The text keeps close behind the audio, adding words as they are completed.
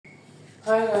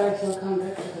Hi guys, welcome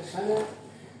back to the channel.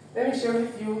 Let me share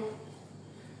with you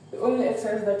the only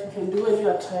exercise that you can do when you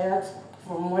are tired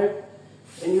from work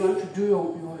and you want to do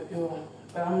your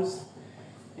arms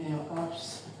and your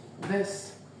abs.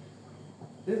 This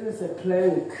is a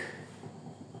plank.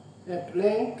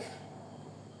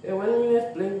 A 1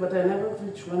 minute plank, but I never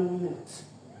reach 1 minute.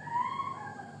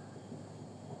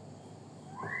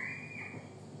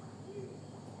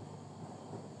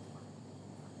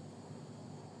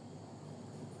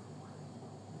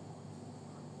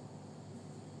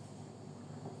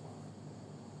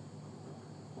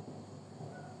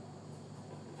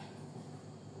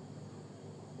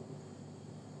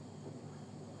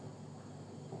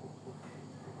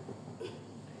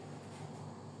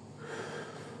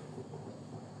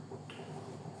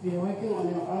 You're working on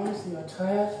your arms, you are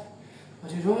tired,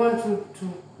 but you don't want to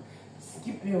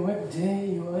skip your work day,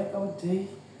 your workout day.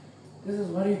 This is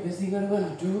what you basically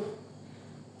want to do.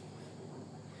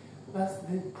 That's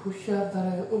the push-up that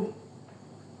I do.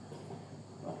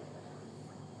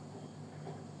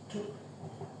 2,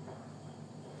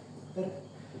 3,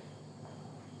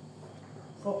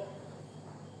 4,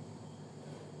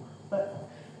 5,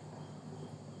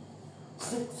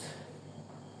 6,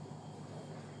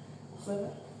 7,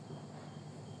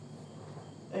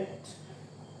 8,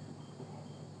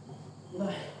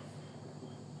 9,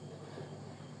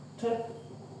 10,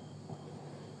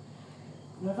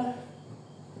 11,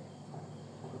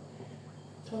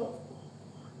 12,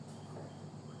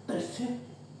 13,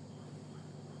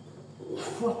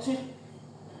 14,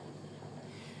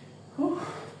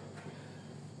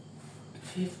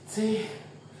 15.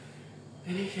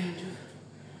 Then you can do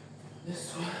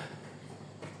this one.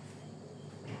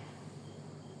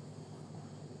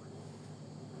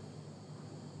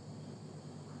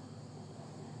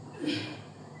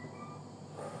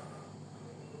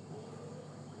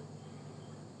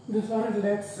 This one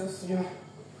relaxes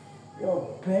your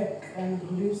back and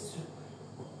releases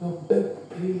your back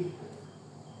pain.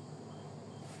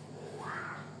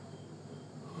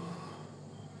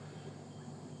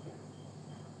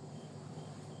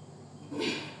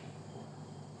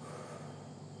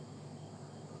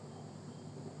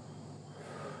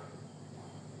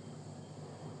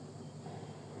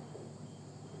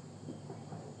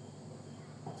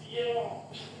 Yeah.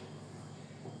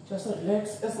 Just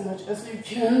relax as much as you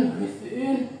can. Breathe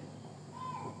in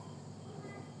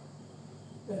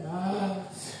and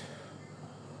out.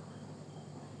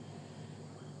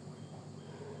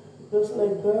 Just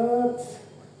like that.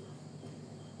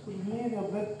 To relieve your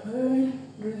back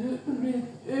pain. Breathe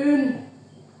in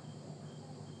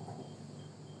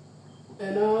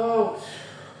and out.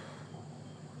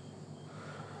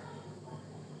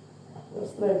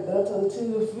 Just like that until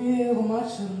you feel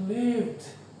much relieved.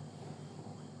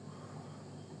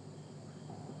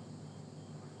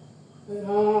 And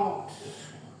out.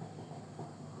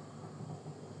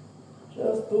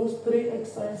 Just those 3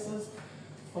 exercises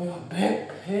for your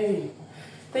back pain.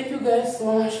 Thank you guys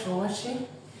so much for watching.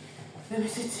 Let me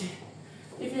see.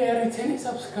 If you are a returning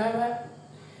subscriber,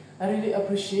 I really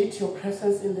appreciate your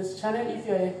presence in this channel. If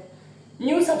you are a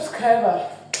new subscriber,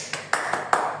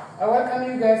 I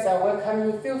welcome you guys. I welcome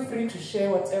you. Feel free to share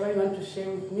whatever you want to share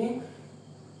with me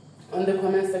on the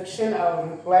comment section. I will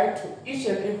reply to each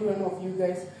and every one of you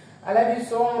guys. I love you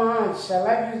so much. I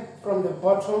love you from the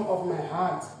bottom of my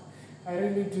heart. I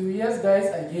really do. Yes, guys,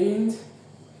 I gained.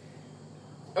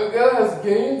 A girl has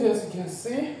gained, as you can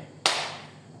see.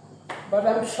 But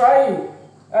I'm trying.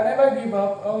 I never give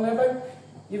up. I'll never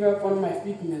give up on my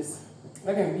fitness.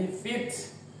 I can be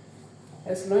fit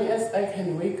as long as I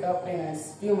can wake up and I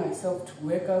feel myself to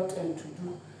work out and to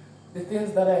do the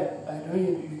things that I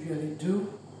don't usually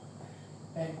do,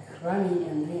 like running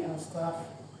and doing other stuff.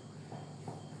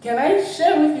 Can I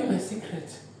share with you my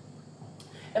secret?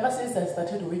 Ever since I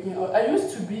started working out, I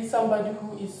used to be somebody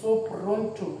who is so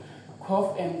prone to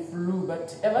cough and flu,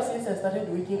 but ever since I started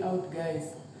working out,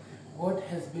 guys, God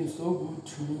has been so good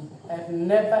to me. I've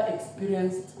never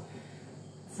experienced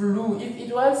flu. If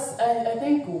it was, I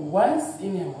think once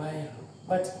in a while,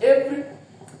 but every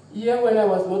year when I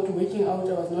was not working out,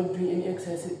 I was not doing any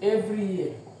exercise. Every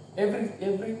year, every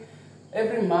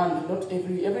month, not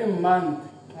every month,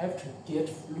 I have to get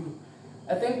flu.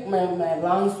 I think my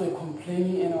lungs were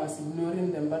complaining and I was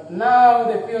ignoring them, but now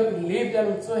they feel relieved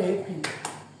and I'm so happy.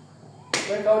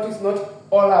 Workout is not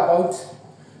all about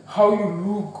how you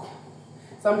look.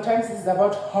 Sometimes it's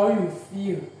about how you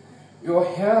feel, your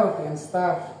health and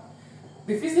stuff.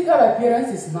 The physical appearance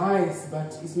is nice,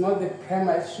 but it's not the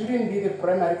primary. It shouldn't be the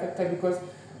primary factor because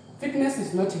fitness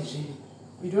is not a gym.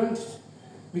 We don't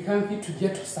become fit to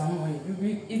get to somewhere.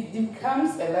 It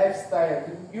becomes a lifestyle.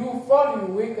 You fall,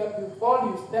 you wake up, you fall,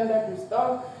 you stand up, you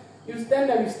stand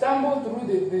up, you stumble through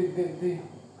the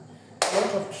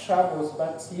lot of troubles.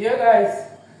 But yeah, guys,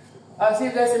 I'll see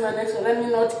you guys in my next one. Let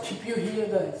me not keep you here,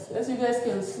 guys. As you guys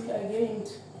can see, I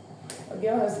gained.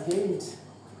 Again, I was gained,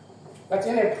 but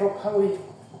in a proper way.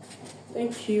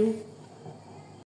 Thank you.